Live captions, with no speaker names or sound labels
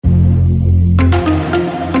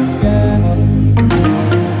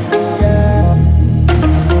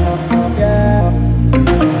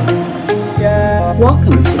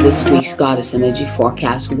this week's Goddess Energy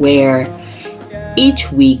Forecast, where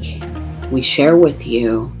each week we share with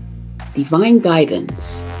you divine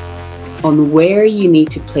guidance on where you need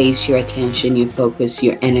to place your attention, your focus,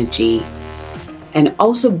 your energy, and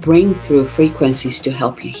also bring through frequencies to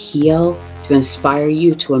help you heal, to inspire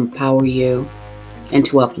you, to empower you, and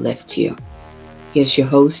to uplift you. Here's your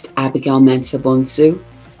host, Abigail Mensah-Bonsu,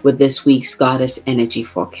 with this week's Goddess Energy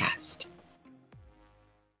Forecast.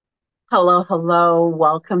 Hello.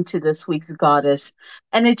 Welcome to this week's Goddess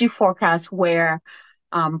Energy Forecast, where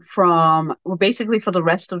basically for the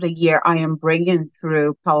rest of the year, I am bringing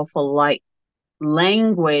through powerful light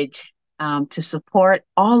language to support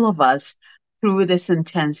all of us through this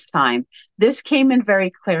intense time. This came in very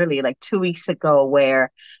clearly like 2 weeks ago,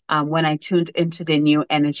 where when I tuned into the new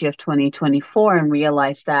energy of 2024 and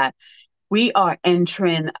realized that we are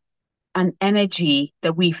entering an energy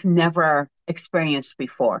that we've never experienced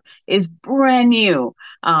before. It's brand new.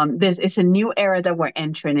 It's a new era that we're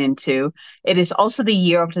entering into. It is also the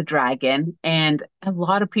year of the dragon, and a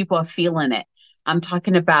lot of people are feeling it. I'm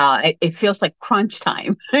talking about, it feels like crunch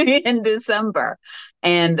time in December.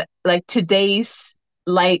 And like today's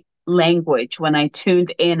light language, when I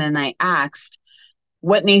tuned in and I asked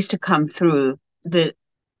what needs to come through, the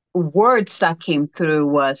words that came through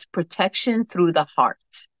was protection through the heart.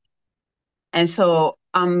 And so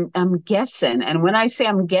I'm guessing. And when I say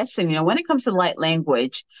I'm guessing, when it comes to light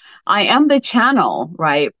language, I am the channel,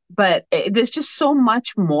 right? But there's just so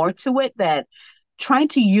much more to it that trying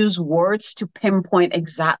to use words to pinpoint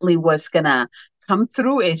exactly what's going to come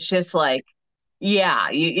through is just like, yeah,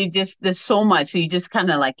 there's so much. So you just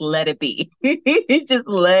kind of like let it be. You just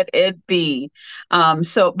let it be.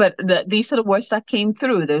 But these are the words that came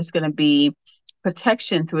through. There's going to be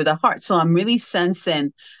protection through the heart. So I'm really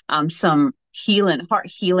sensing some heart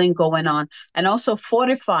healing going on, and also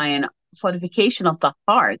fortification of the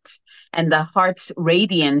heart and the heart's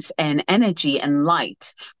radiance and energy and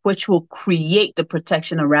light, which will create the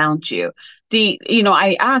protection around you.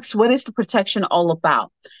 I asked, what is the protection all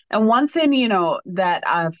about? And one thing, that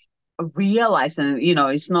I've realized, and,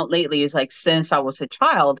 it's not lately, it's like since I was a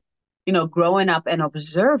child, growing up and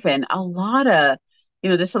observing a lot of,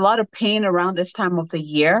 there's a lot of pain around this time of the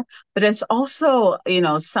year, but there's also,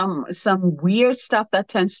 some weird stuff that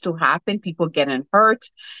tends to happen. People getting hurt,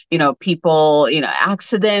 people,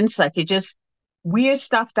 accidents, like it just weird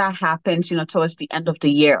stuff that happens, towards the end of the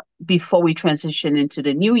year before we transition into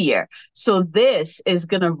the new year. So this is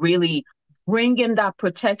going to really bring in that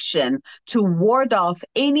protection to ward off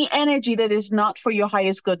any energy that is not for your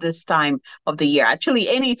highest good this time of the year. Actually,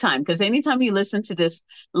 anytime, because anytime you listen to this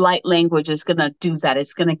light language is going to do that.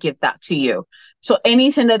 It's going to give that to you. So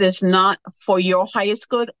anything that is not for your highest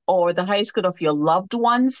good or the highest good of your loved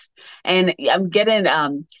ones. And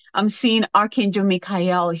I'm seeing Archangel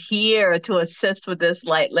Michael here to assist with this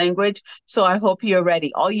light language. So I hope you're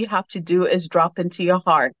ready. All you have to do is drop into your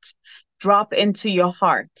heart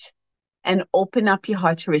and open up your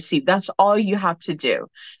heart to receive. That's all you have to do.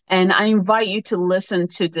 And I invite you to listen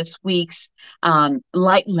to this week's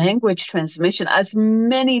light language transmission as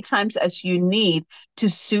many times as you need to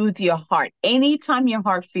soothe your heart. Anytime your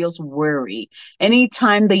heart feels weary,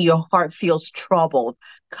 anytime that your heart feels troubled,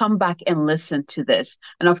 come back and listen to this.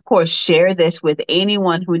 And of course, share this with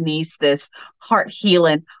anyone who needs this heart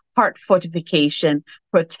healing, heart fortification,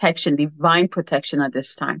 protection, divine protection at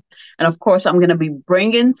this time. And of course, I'm going to be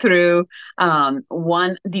bringing through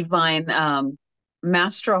one divine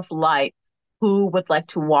master of light who would like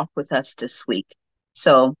to walk with us this week.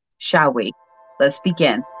 So shall we? Let's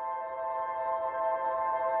begin.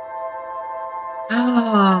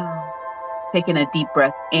 Taking a deep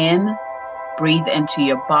breath in, breathe into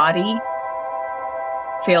your body.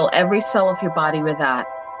 Fill every cell of your body with that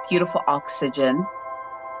beautiful oxygen.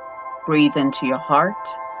 Breathe into your heart.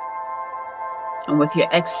 And with your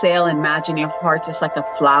exhale, imagine your heart is like a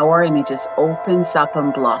flower and it just opens up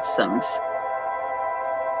and blossoms.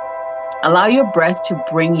 Allow your breath to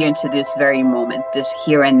bring you into this very moment, this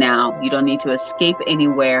here and now. You don't need to escape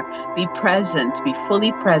anywhere. Be present, be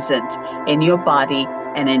fully present in your body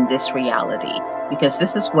and in this reality, because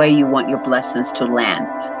this is where you want your blessings to land.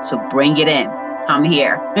 So bring it in. Come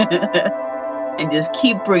here. And just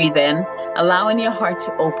keep breathing, allowing your heart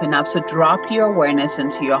to open up. So drop your awareness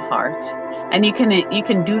into your heart. And you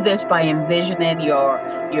can do this by envisioning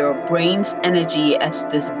your brain's energy as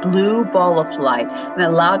this blue ball of light, and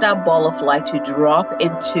allow that ball of light to drop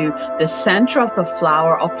into the center of the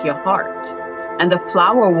flower of your heart. And the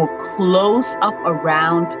flower will close up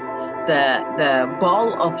around the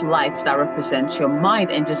ball of lights that represents your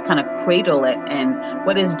mind and just kind of cradle it. And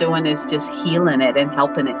what it's doing is just healing it and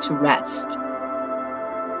helping it to rest.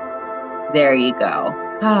 There you go.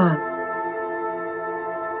 Ah.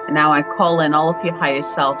 Now I call in all of your higher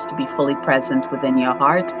selves to be fully present within your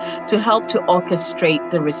heart to help to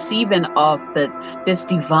orchestrate the receiving of this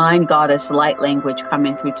divine goddess light language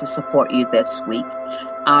coming through to support you this week.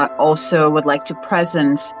 I also would like to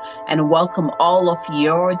presence and welcome all of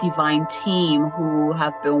your divine team who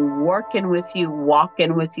have been working with you,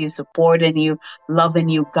 walking with you, supporting you, loving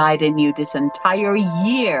you, guiding you this entire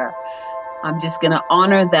year. I'm just going to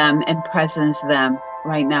honor them and presence them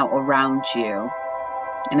right now around you.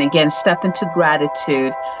 And again, step into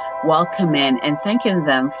gratitude, welcome in, and thanking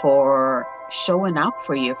them for showing up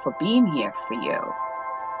for you, for being here for you.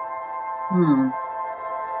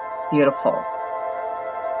 Beautiful.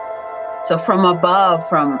 So from above,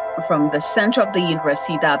 from the center of the universe,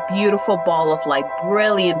 see that beautiful ball of light,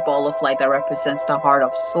 brilliant ball of light that represents the heart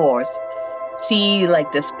of source. See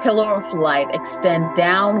like this pillar of light extend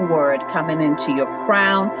downward, coming into your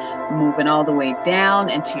crown, moving all the way down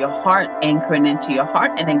into your heart, anchoring into your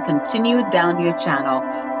heart, and then continue down your channel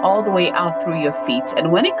all the way out through your feet.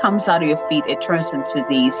 And when it comes out of your feet, it turns into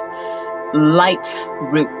these light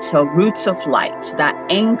roots, or roots of light that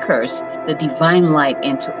anchors the divine light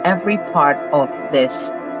into every part of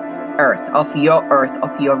this earth, of your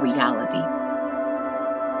reality.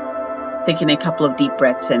 Taking a couple of deep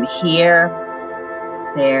breaths in here.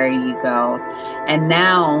 There you go. And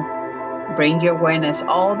now bring your awareness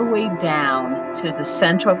all the way down to the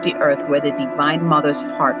center of the earth where the Divine Mother's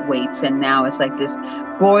heart waits. And now it's like this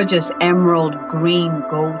gorgeous emerald green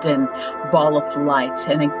golden ball of light.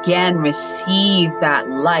 And again, receive that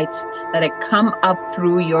light. Let it come up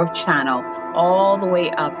through your channel, all the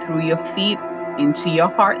way up through your feet into your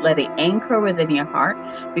heart. Let it anchor within your heart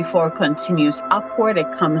before it continues upward. It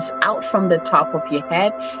comes out from the top of your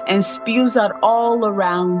head and spews out all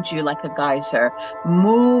around you like a geyser,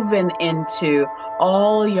 moving into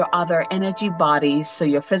all your other energy bodies. So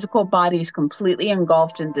your physical body is completely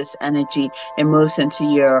engulfed in this energy. It moves into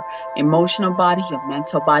your emotional body, your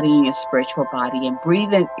mental body, and your spiritual body. And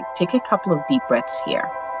breathe in. Take a couple of deep breaths here.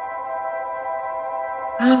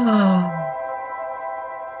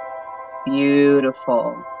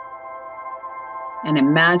 Beautiful. And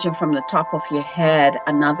imagine from the top of your head,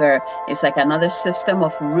 it's like another system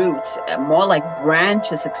of roots, more like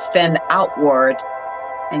branches extend outward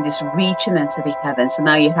and just reaching into the heavens. So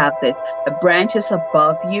now you have the branches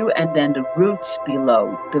above you and then the roots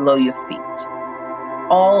below your feet,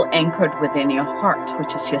 all anchored within your heart,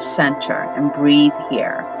 which is your center. And breathe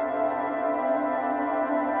here.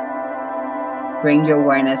 Bring your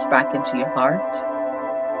awareness back into your heart.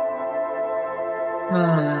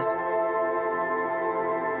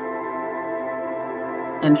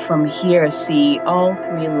 And from here, see all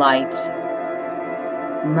three lights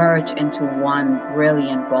merge into one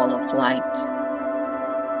brilliant ball of light.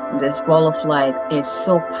 And this ball of light is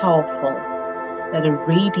so powerful that it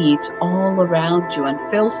radiates all around you and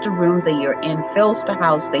fills the room that you're in, fills the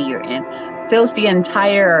house that you're in, fills the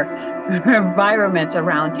entire environment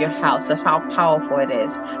around your house. That's how powerful it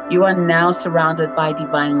is. You are now surrounded by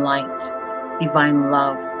divine light, divine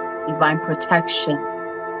love, divine protection,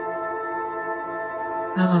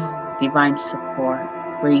 divine support.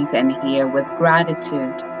 Breathe in here with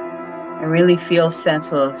gratitude and really feel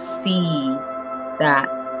sense of see that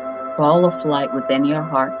ball of light within your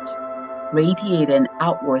heart radiating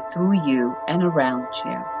outward through you and around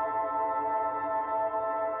you.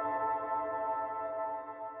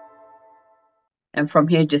 And from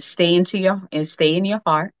here, just stay in your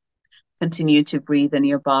heart. Continue to breathe in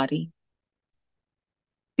your body.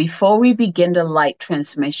 Before we begin the light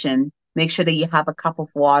transmission, make sure that you have a cup of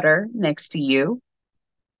water next to you.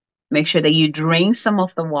 Make sure that you drink some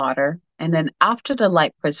of the water. And then after the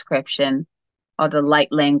light prescription or the light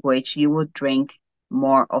language, you will drink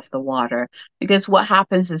more of the water. Because what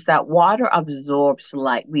happens is that water absorbs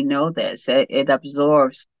light. We know this. It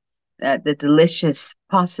absorbs the delicious,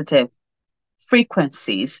 positive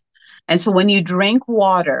frequencies. And so when you drink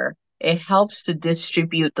water, it helps to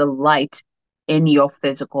distribute the light in your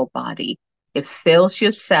physical body. It fills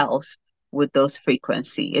your cells with those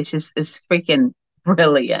frequencies. It's freaking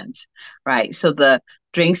brilliant, right? So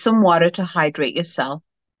drink some water to hydrate yourself,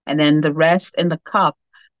 and then the rest in the cup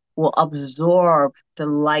will absorb the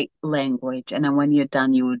light language. And then when you're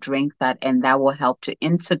done, you will drink that, and that will help to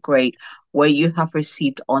integrate what you have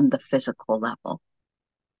received on the physical level.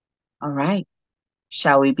 All right.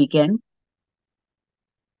 Shall we begin?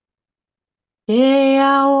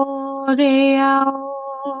 Te-ao, te-ao,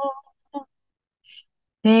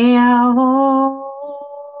 te-ao,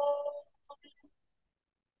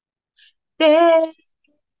 te-ao.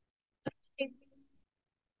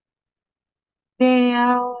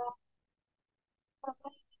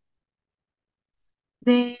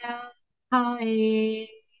 Dea hae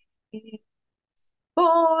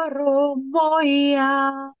poro moia.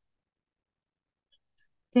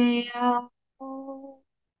 Dea o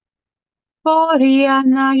poria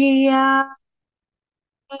nagia.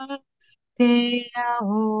 Dea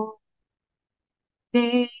o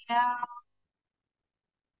dea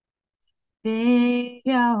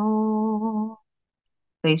dea o.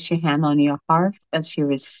 Place your hand on your heart as you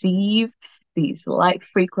receive these light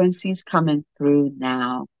frequencies coming through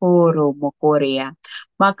now. Poro mokorea,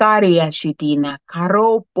 makaria shitina,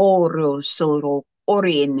 karo poro soro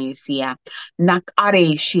orenesia,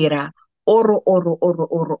 nakare shira, oro oro oro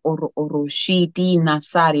oro oro oro shitina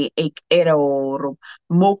sari ek era oro,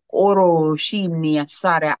 mok oro shimnia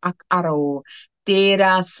sara ak aro.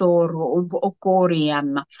 Tera soro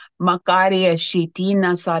okoriam Makaria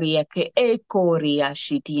shitina saria ke ekoria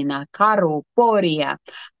shitina karo poria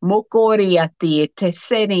mokoria te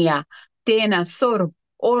tesenia tena sor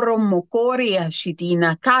oro mokoria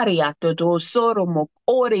shitina karia todo soro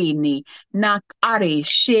mokorini nak are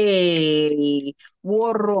she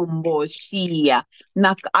worombo shia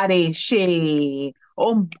nak are she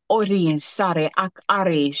orien sare ak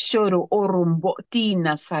are shoro orumbo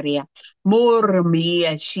tina saria Mor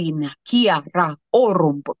mia shina kia ra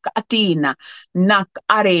orum katina nak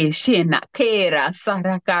are shena kera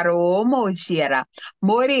sarakaro moshira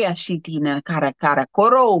moria shitina karakara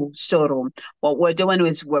koro sorum. What we're doing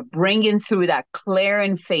is we're bringing through that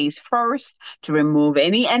clearing phase first to remove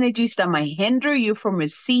any energies that might hinder you from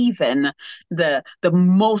receiving the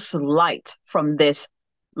most light from this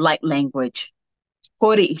light language.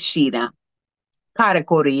 Kori shina Kare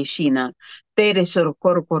kore shina. Tere soro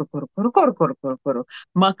koro koro koro koro koro koro koro koro.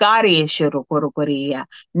 Makari shoro koro korea.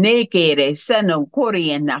 Nekere seno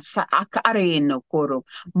korea na sa akare no koro.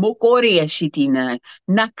 Mokoria shitina.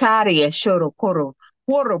 Nakari shoro koro.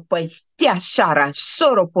 Koro pa shara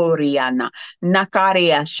soro poriana.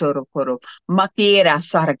 Nakari shoro koro. Makera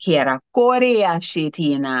sarakiera. Korea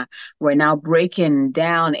shitina. We're now breaking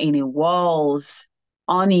down any walls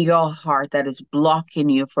on your heart that is blocking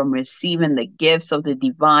you from receiving the gifts of the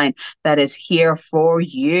divine that is here for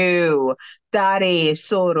you. Tare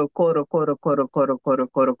soro koro koro koro koro koro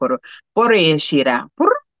koro koro pore shira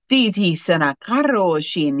titi sana karo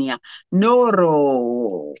shinia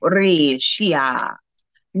noro re shia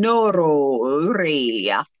Noro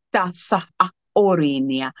rea tasa ak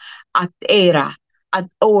orinia at era at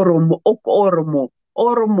orum ok ormo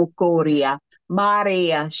ormo koria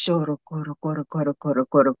Maria soro koro koro koro koro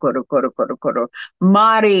koro koro koro koro koro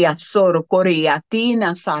Maria soro korea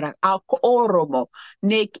tina sara ak oromo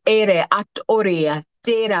nek ere at orea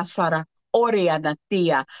tera sara orea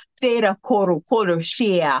natia tera koro koro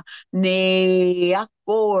shia ne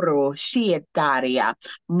akoro shietaria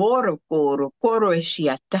Morokoro,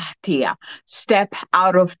 Koroshiatatia. Step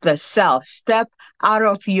out of the self. Step out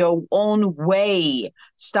of your own way.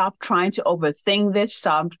 Stop trying to overthink this.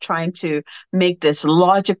 Stop trying to make this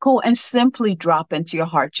logical and simply drop into your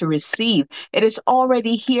heart to receive. It is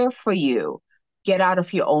already here for you. Get out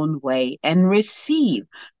of your own way and receive.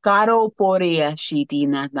 Karo porea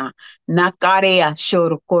shidinana. Nakarea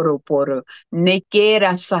shorokoro poro.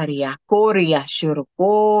 Nekera saria. Korea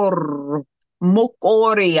shorokoro.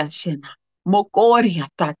 Mokoria shina, Mokoria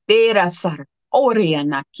tatera sar, Oria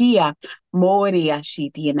nakia, Moria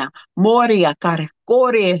shitina, Moria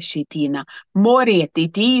karkoria shitina, Moria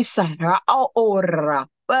titisa ra ora,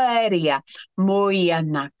 Peria, Moia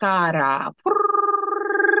nakara,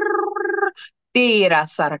 Tira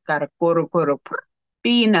sar karkoro koro,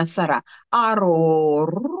 Pina sara, Aro,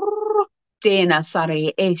 Tena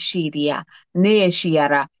sare eshiria,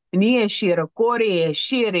 Neshiara, Nieshira kore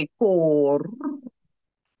shire kor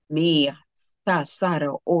mia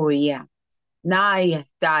tasara oya naya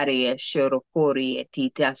tare shoro kore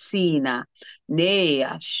titasina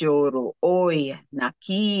nea shoro oya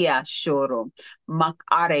nakia shoro mak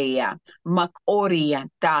area mak oria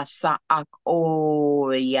tasa ak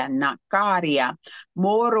oya nakaria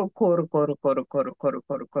moro kor kor kor kor kor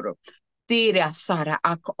kor kor tira sara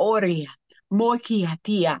ak oria Mokia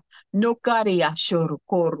tia, nokaria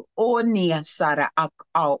shorokor, onia sara ak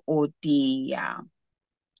ao odia.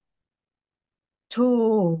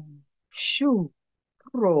 To shu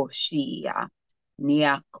proshia,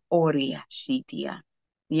 niak oria shitia,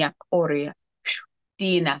 niak oria,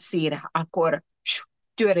 tina sira akor,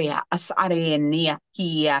 turia asare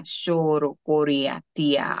niakia shorokoria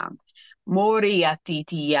tia. Moria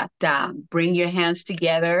titiata. Bring your hands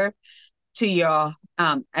together to your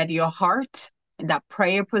at your heart in that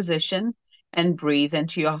prayer position and breathe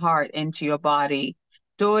into your heart, into your body.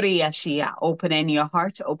 Doria Shia, opening your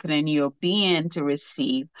heart, opening your being to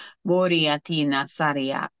receive. Moria Tina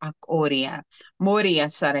Saria Akoria. Moria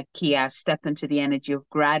Sarakia, step into the energy of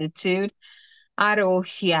gratitude. Aro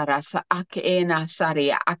hiara sa ak ena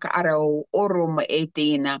saria ak aro orum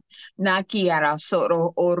etina nakiara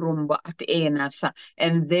soro orum at ena sa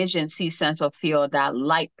envision, see, sense, or feel that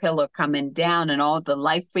light pillar coming down and all the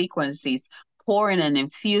light frequencies pouring and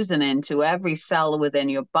infusing into every cell within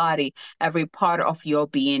your body, every part of your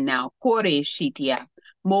being now. Kore shitia.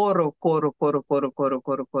 Moro koro koro koro koro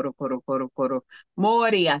koro koro koro koro koro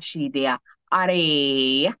moria shidia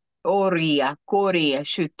are oria korea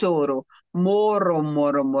shutoro moro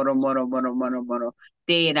moro moro moro moro moro moro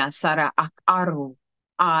dena sara akaru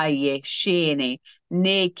aye shene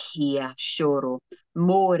nekia shoro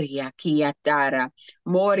moria kiatara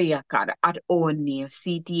moria kara at oni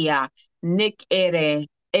sitia nik ere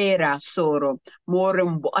era soro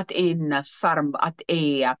morum at inna sarm at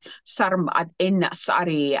ea sarm at inna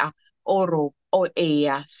sarea oro o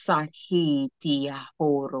ea sahitia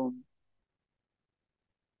horum.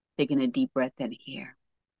 Taking a deep breath in here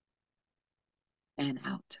and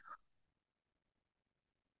out.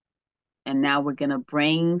 And now we're going to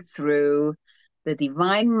bring through the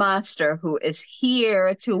Divine Master who is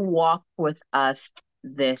here to walk with us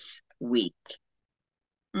this week.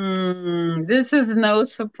 This is no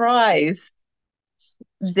surprise.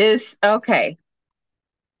 Okay.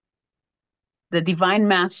 The Divine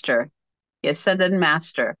Master, the Ascended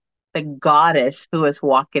Master, the goddess who is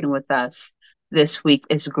walking with us this week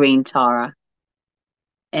is Green Tara.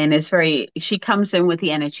 And she comes in with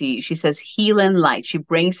the energy. She says healing light. She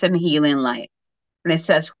brings in healing light. And it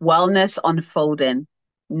says wellness unfolding.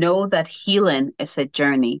 Know that healing is a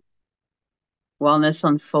journey. Wellness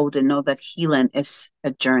unfolding. Know that healing is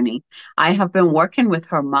a journey. I have been working with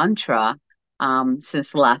her mantra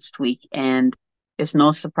since last week, and it's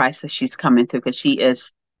no surprise that she's coming through because she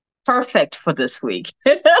is perfect for this week.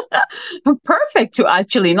 Perfect to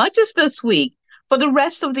actually, not just this week, for the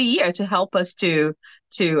rest of the year to help us to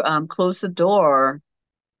close the door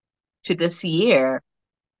to this year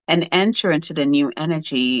and enter into the new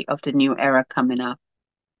energy of the new era coming up.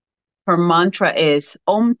 Her mantra is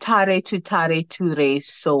Om Tare Tutare Ture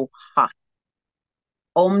Soha.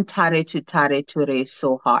 Om Tare Tutare Ture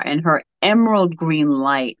Soha. And her emerald green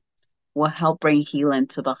light will help bring healing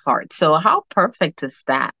to the heart. So how perfect is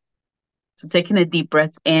that? So taking a deep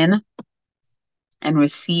breath in and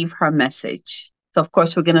receive her message. So of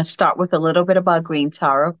course, we're going to start with a little bit about Green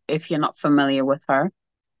Tara, if you're not familiar with her.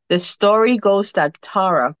 The story goes that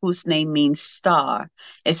Tara, whose name means star,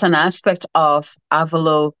 is an aspect of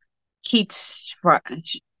Avalokitesvara,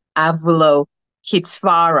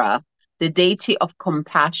 the deity of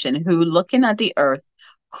compassion, who, looking at the earth,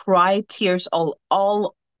 cried tears over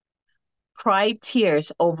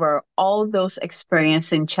all those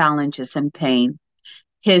experiencing challenges and pain.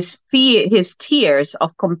 His tears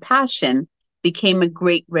of compassion became a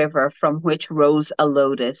great river from which rose a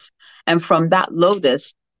lotus, and from that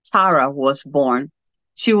lotus, Tara was born.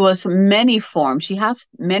 She has many forms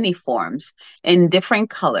in different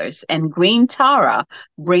colors, and green Tara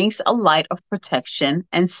brings a light of protection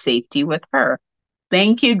and safety with her.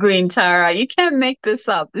 Thank you, Green Tara. You can't make this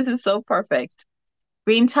up. This is so perfect.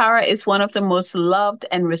 Green Tara is one of the most loved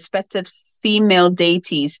and respected female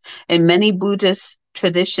deities in many Buddhist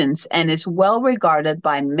traditions and is well regarded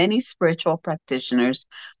by many spiritual practitioners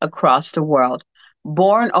across the world.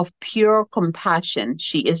 Born of pure compassion,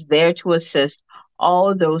 she is there to assist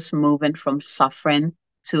all those moving from suffering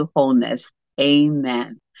to wholeness.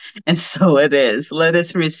 Amen. And so it is. Let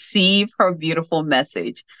us receive her beautiful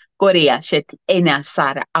message. Korea shet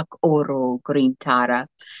enasara ak oro Green Tara.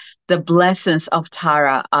 The blessings of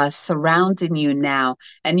Tara are surrounding you now,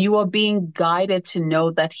 and you are being guided to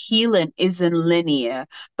know that healing isn't linear,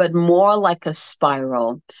 but more like a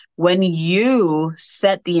spiral. When you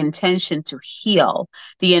set the intention to heal,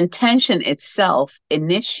 the intention itself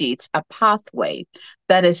initiates a pathway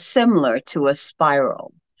that is similar to a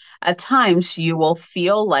spiral. At times, you will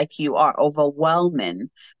feel like you are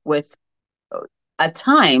at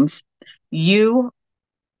times, you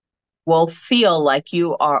will feel like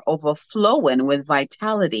you are overflowing with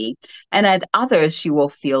vitality, and at others you will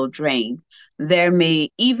feel drained. There may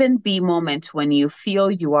even be moments when you feel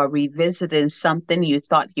you are revisiting something you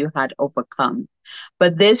thought you had overcome.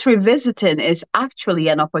 But this revisiting is actually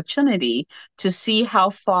an opportunity to see how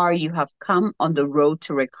far you have come on the road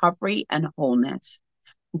to recovery and wholeness.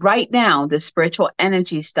 Right now, the spiritual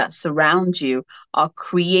energies that surround you are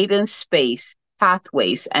creating space,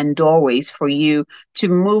 pathways, and doorways for you to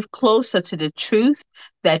move closer to the truth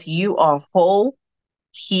that you are whole,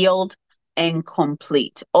 healed, and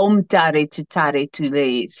complete. Om tare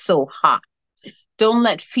ture so ha. Don't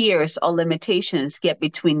let fears or limitations get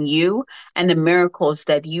between you and the miracles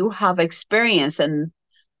that you have experienced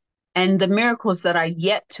and the miracles that are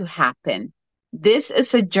yet to happen. This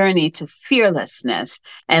is a journey to fearlessness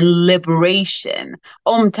and liberation.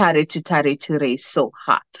 Om tare ture so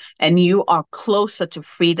ha. And you are closer to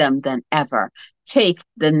freedom than ever. Take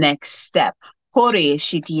the next step. Hore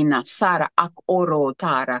shitina sara ak oro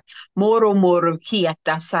tara. Moro moro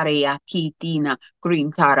kiata saria kitina green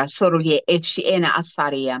tara. Soroye eshiena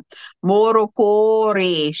asaria. Moro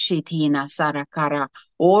kore shitina sara kara.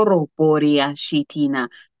 Oro boria shitina.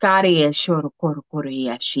 Kare shor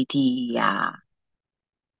korkorea shitia.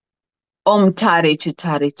 Om tare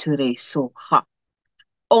ture so ha.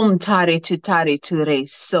 Om tare ture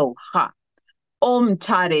so ha. Om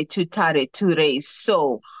tare ture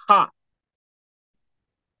so ha.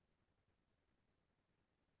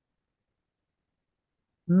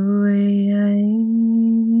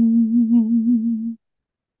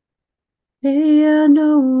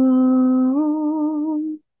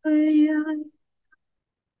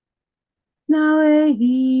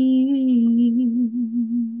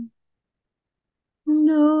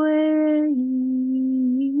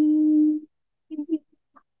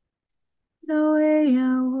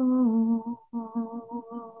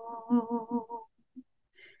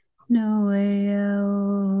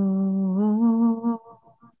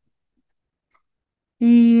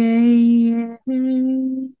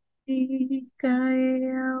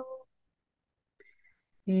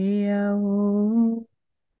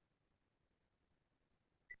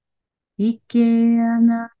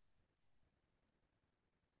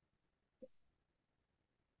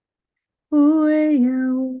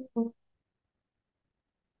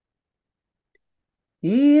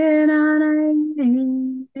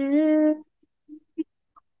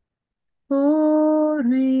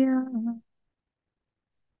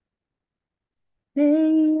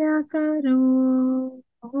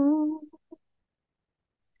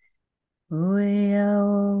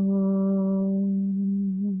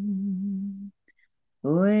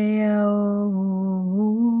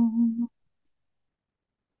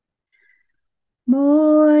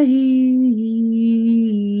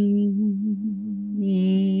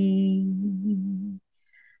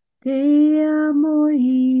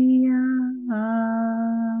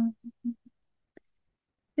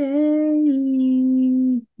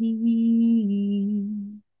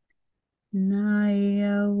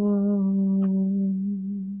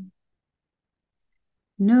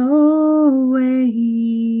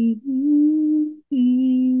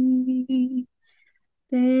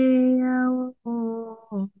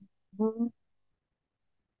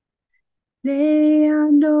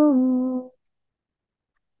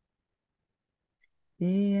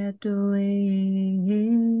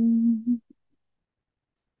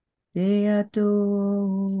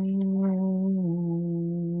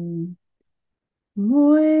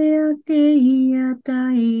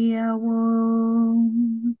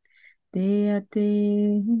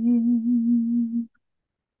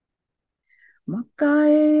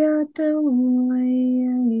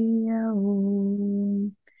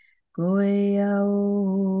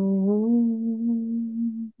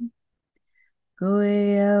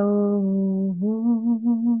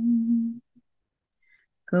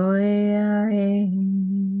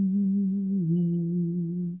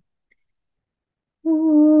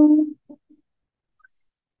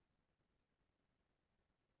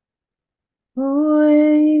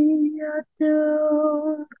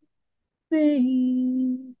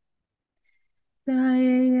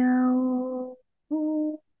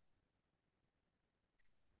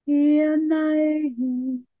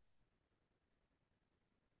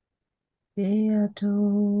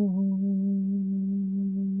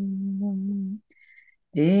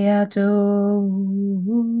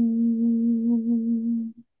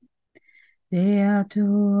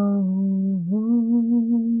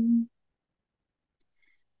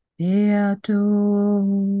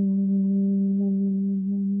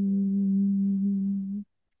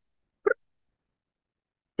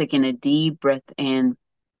 Taking a deep breath in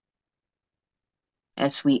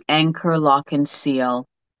as we anchor, lock, and seal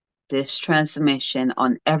this transmission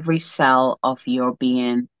on every cell of your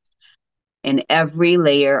being, in every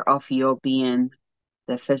layer of your being,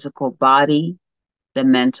 the physical body, the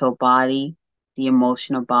mental body, the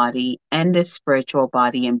emotional body, and the spiritual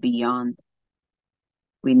body and beyond.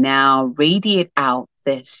 We now radiate out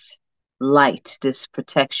this light, this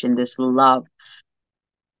protection, this love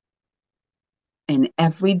in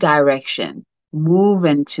every direction. Move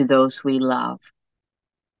into those we love.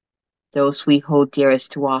 those we hold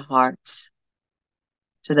dearest to our hearts,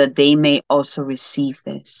 so that they may also receive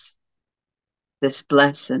this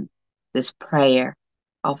blessing, this prayer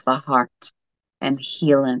of the heart, and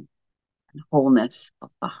healing and wholeness of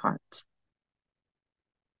the heart.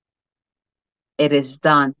 It is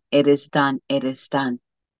done. It is done. It is done.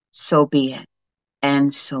 So be it.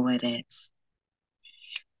 And so it is.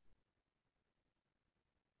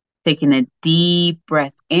 Taking a deep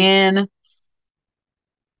breath in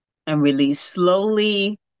and release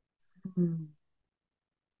slowly.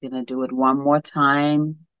 Gonna do it one more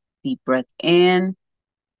time. Deep breath in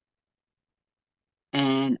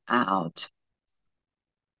and out.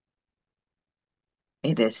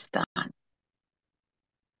 It is done.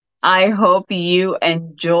 I hope you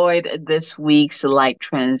enjoyed this week's light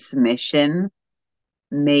transmission.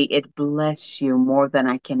 May it bless you more than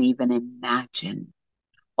I can even imagine.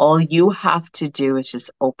 All you have to do is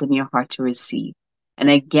just open your heart to receive. And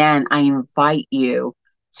again, I invite you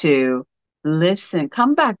to listen,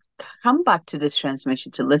 come back to this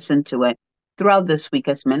transmission, to listen to it throughout this week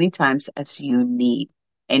as many times as you need.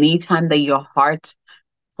 Anytime that your heart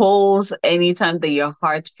pulls, anytime that your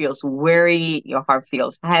heart feels weary, your heart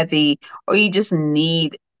feels heavy, or you just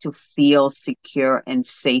need to feel secure and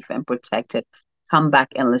safe and protected, come back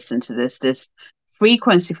and listen to this. This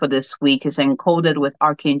frequency for this week is encoded with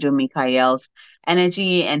Archangel Michael's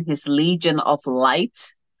energy and his legion of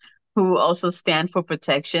light, who also stand for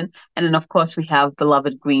protection. And then, of course, we have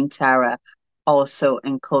beloved Green Tara also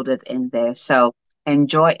encoded in there. So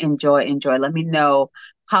enjoy, enjoy, enjoy. Let me know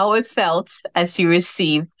how it felt as you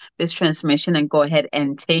received this transmission, and go ahead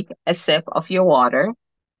and take a sip of your water.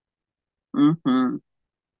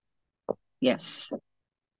 Yes.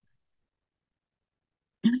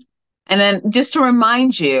 And then just to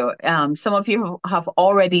remind you, some of you have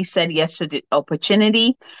already said yes to the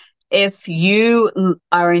opportunity. If you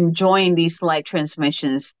are enjoying these light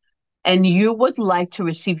transmissions and you would like to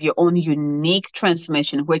receive your own unique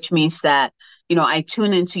transmission, which means that, I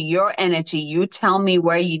tune into your energy, you tell me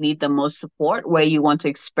where you need the most support, where you want to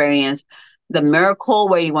experience the miracle,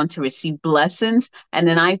 where you want to receive blessings, and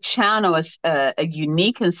then I channel a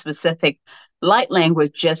unique and specific light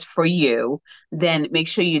language just for you, then make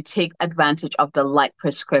sure you take advantage of the light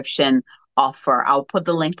prescription offer. I'll put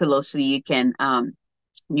the link below so you can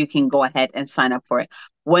go ahead and sign up for it.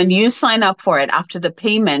 When you sign up for it, after the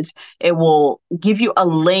payment, it will give you a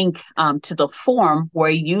link to the form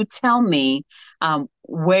where you tell me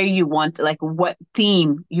where you want, like what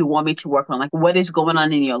theme you want me to work on, like what is going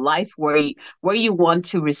on in your life, where you want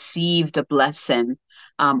to receive the blessing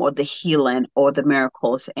or the healing or the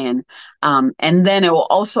miracles. And then it will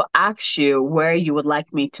also ask you where you would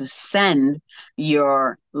like me to send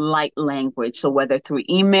your light language. So whether through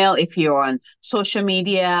email, if you're on social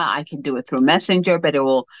media, I can do it through Messenger, but it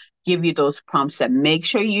will give you those prompts. That make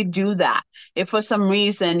sure you do that. If for some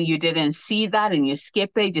reason you didn't see that and you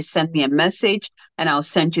skip it, just send me a message and I'll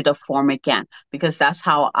send you the form again, because that's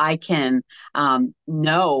how I can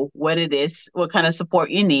know what it is, what kind of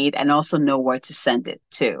support you need, and also know where to send it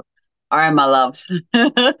to. All right, my loves.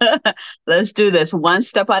 Let's do this one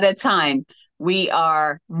step at a time. We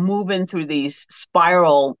are moving through these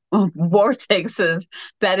spiral vortexes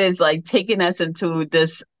that is like taking us into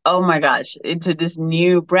this, oh my gosh, into this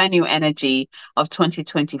brand new energy of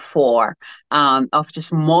 2024, of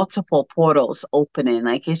just multiple portals opening.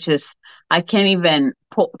 Like it's just, I can't even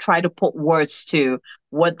try to put words to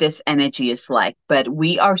what this energy is like, but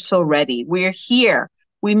we are so ready. We're here.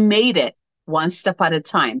 We made it one step at a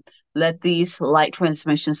time. Let these light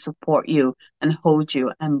transmissions support you and hold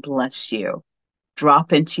you and bless you.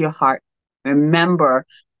 Drop into your heart. Remember,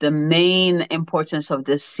 the main importance of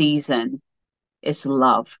this season is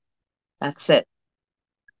love. That's it.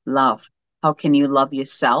 Love. How can you love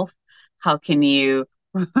yourself? How can you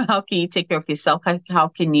take care of yourself? How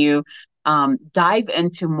can you dive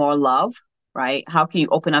into more love, right? How can you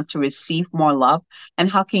open up to receive more love? And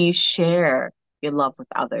how can you share your love with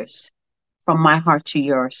others? From my heart to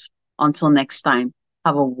yours. Until next time,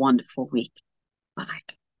 have a wonderful week. Bye.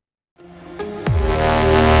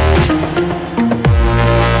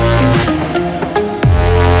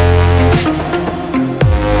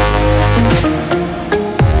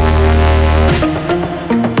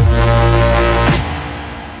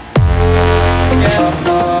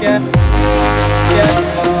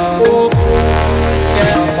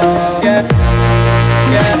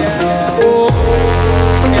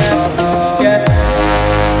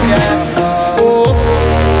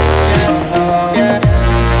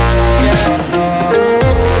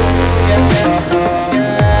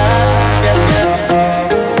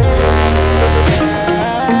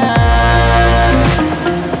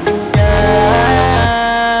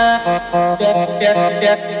 yeah,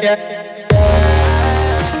 yeah, yeah.